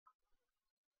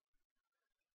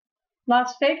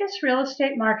Las Vegas Real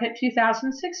Estate Market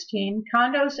 2016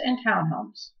 Condos and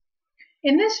Townhomes.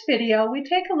 In this video, we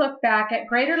take a look back at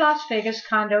Greater Las Vegas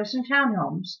condos and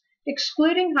townhomes,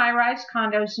 excluding high-rise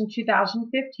condos in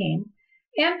 2015,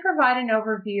 and provide an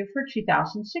overview for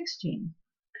 2016.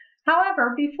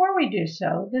 However, before we do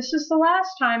so, this is the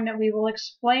last time that we will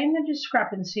explain the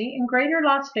discrepancy in Greater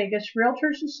Las Vegas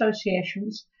Realtors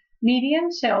Association's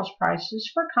median sales prices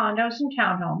for condos and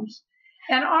townhomes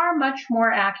and our much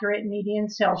more accurate median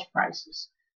sales prices.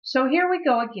 So here we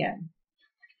go again.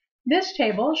 This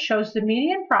table shows the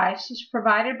median price is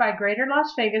provided by Greater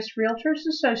Las Vegas Realtors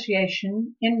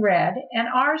Association in red and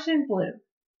ours in blue.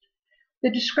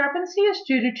 The discrepancy is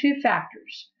due to two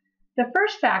factors. The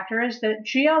first factor is that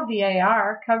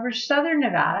GLVAR covers Southern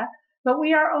Nevada, but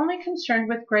we are only concerned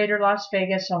with Greater Las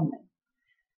Vegas only.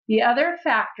 The other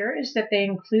factor is that they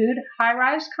include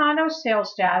high-rise condo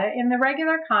sales data in the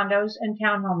regular condos and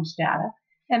townhomes data,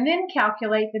 and then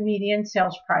calculate the median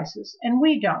sales prices, and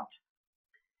we don't.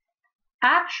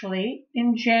 Actually,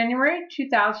 in January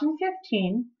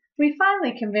 2015, we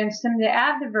finally convinced them to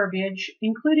add the verbiage,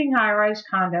 including high-rise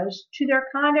condos, to their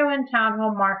condo and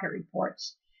townhome market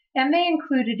reports, and they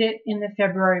included it in the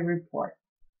February report.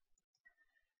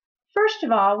 First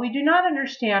of all, we do not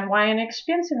understand why an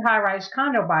expensive high-rise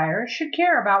condo buyer should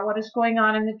care about what is going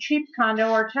on in the cheap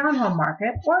condo or townhome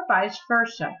market, or vice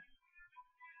versa.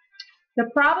 The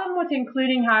problem with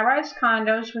including high-rise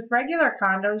condos with regular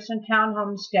condos and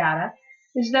townhomes data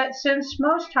is that since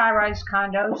most high-rise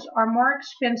condos are more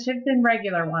expensive than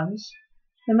regular ones,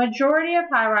 the majority of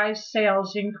high-rise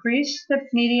sales increase the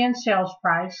median sales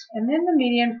price, and then the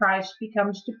median price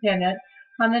becomes dependent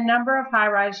on the number of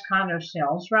high-rise condo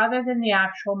sales rather than the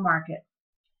actual market.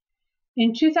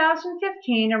 In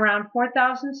 2015, around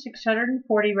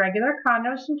 4,640 regular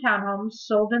condos and townhomes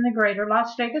sold in the Greater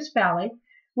Las Vegas Valley,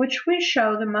 which we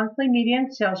show the monthly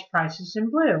median sales prices in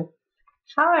blue.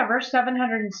 However,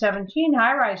 717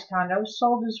 high-rise condos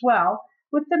sold as well,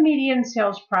 with the median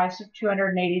sales price of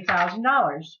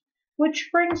 $280,000, which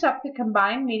brings up the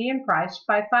combined median price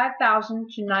by $5,000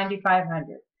 to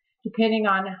 $9,500, depending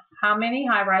on how many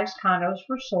high-rise condos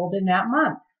were sold in that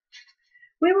month.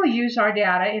 We will use our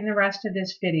data in the rest of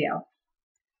this video.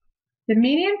 The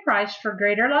median price for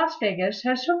Greater Las Vegas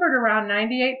has hovered around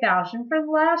 $98,000 for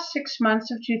the last 6 months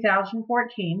of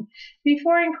 2014,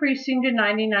 before increasing to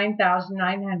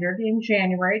 $99,900 in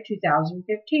January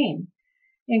 2015.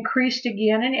 Increased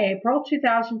again in April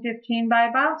 2015 by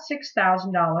about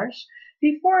 $6,000,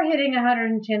 before hitting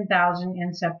 $110,000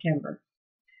 in September.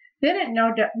 Then it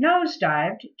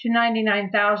nosedived to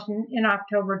 $99,000 in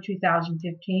October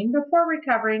 2015, before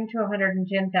recovering to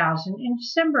 $110,000 in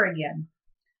December again.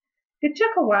 It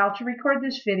took a while to record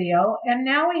this video, and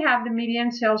now we have the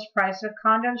median sales price of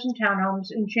condos and townhomes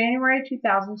in January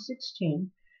 2016,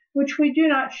 which we do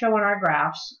not show in our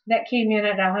graphs, that came in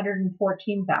at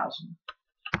 $114,000.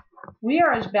 We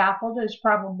are as baffled as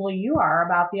probably you are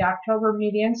about the October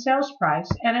median sales price,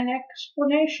 and an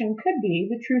explanation could be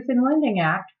the Truth in Lending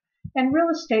Act and Real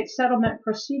Estate Settlement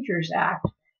Procedures Act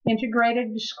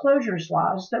integrated disclosures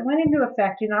laws that went into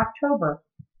effect in October.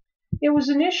 It was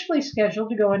initially scheduled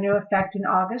to go into effect in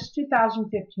August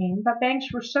 2015, but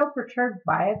banks were so perturbed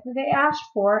by it that they asked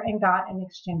for and got an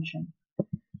extension.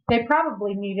 They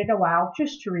probably needed a while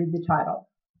just to read the title.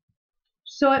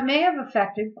 So it may have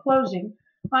affected closing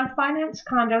on finance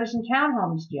condos and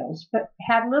townhomes deals, but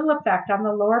had little effect on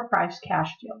the lower priced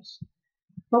cash deals.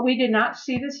 But we did not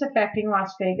see this affecting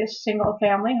Las Vegas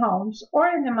single-family homes or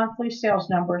in the monthly sales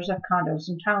numbers of condos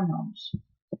and townhomes.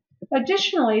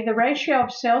 Additionally, the ratio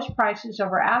of sales prices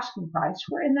over asking price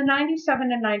were in the 97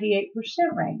 to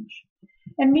 98% range,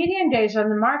 and median days on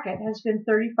the market has been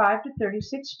 35 to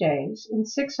 36 days in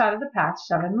 6 out of the past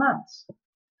 7 months.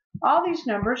 All these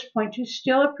numbers point to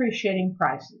still appreciating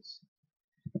prices.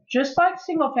 Just like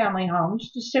single-family homes,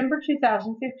 December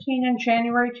 2015 and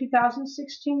January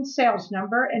 2016 sales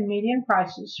number and median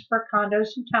prices for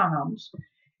condos and townhomes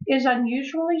is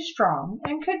unusually strong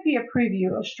and could be a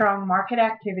preview of strong market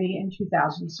activity in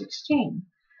 2016.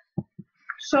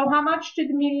 So how much did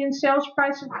the median sales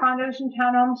price of condos and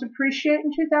townhomes appreciate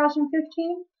in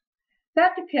 2015?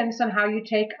 That depends on how you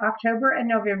take October and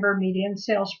November median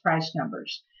sales price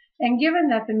numbers. And given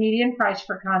that the median price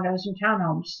for condos and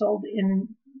townhomes sold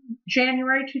in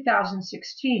January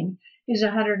 2016 is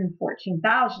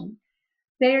 $114,000,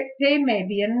 they may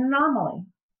be an anomaly.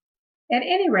 At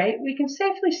any rate, we can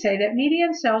safely say that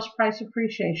median sales price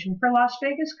appreciation for Las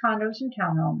Vegas condos and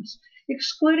townhomes,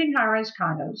 excluding high-rise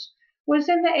condos, was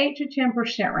in the 8 to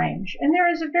 10% range, and there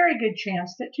is a very good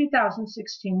chance that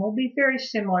 2016 will be very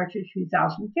similar to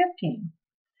 2015.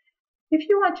 If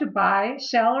you want to buy,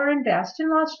 sell, or invest in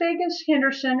Las Vegas,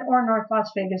 Henderson, or North Las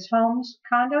Vegas homes,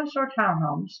 condos, or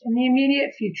townhomes in the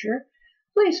immediate future,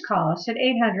 please call us at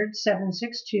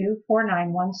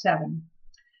 800-762-4917.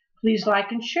 Please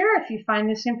like and share if you find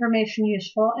this information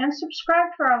useful, and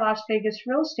subscribe to our Las Vegas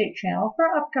real estate channel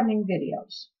for upcoming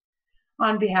videos.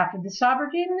 On behalf of the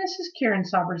Sabra team, this is Karen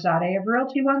Sabrazade of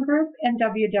Realty One Group and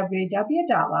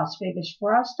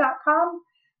www.lasvegasforus.com,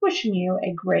 wishing you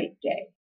a great day.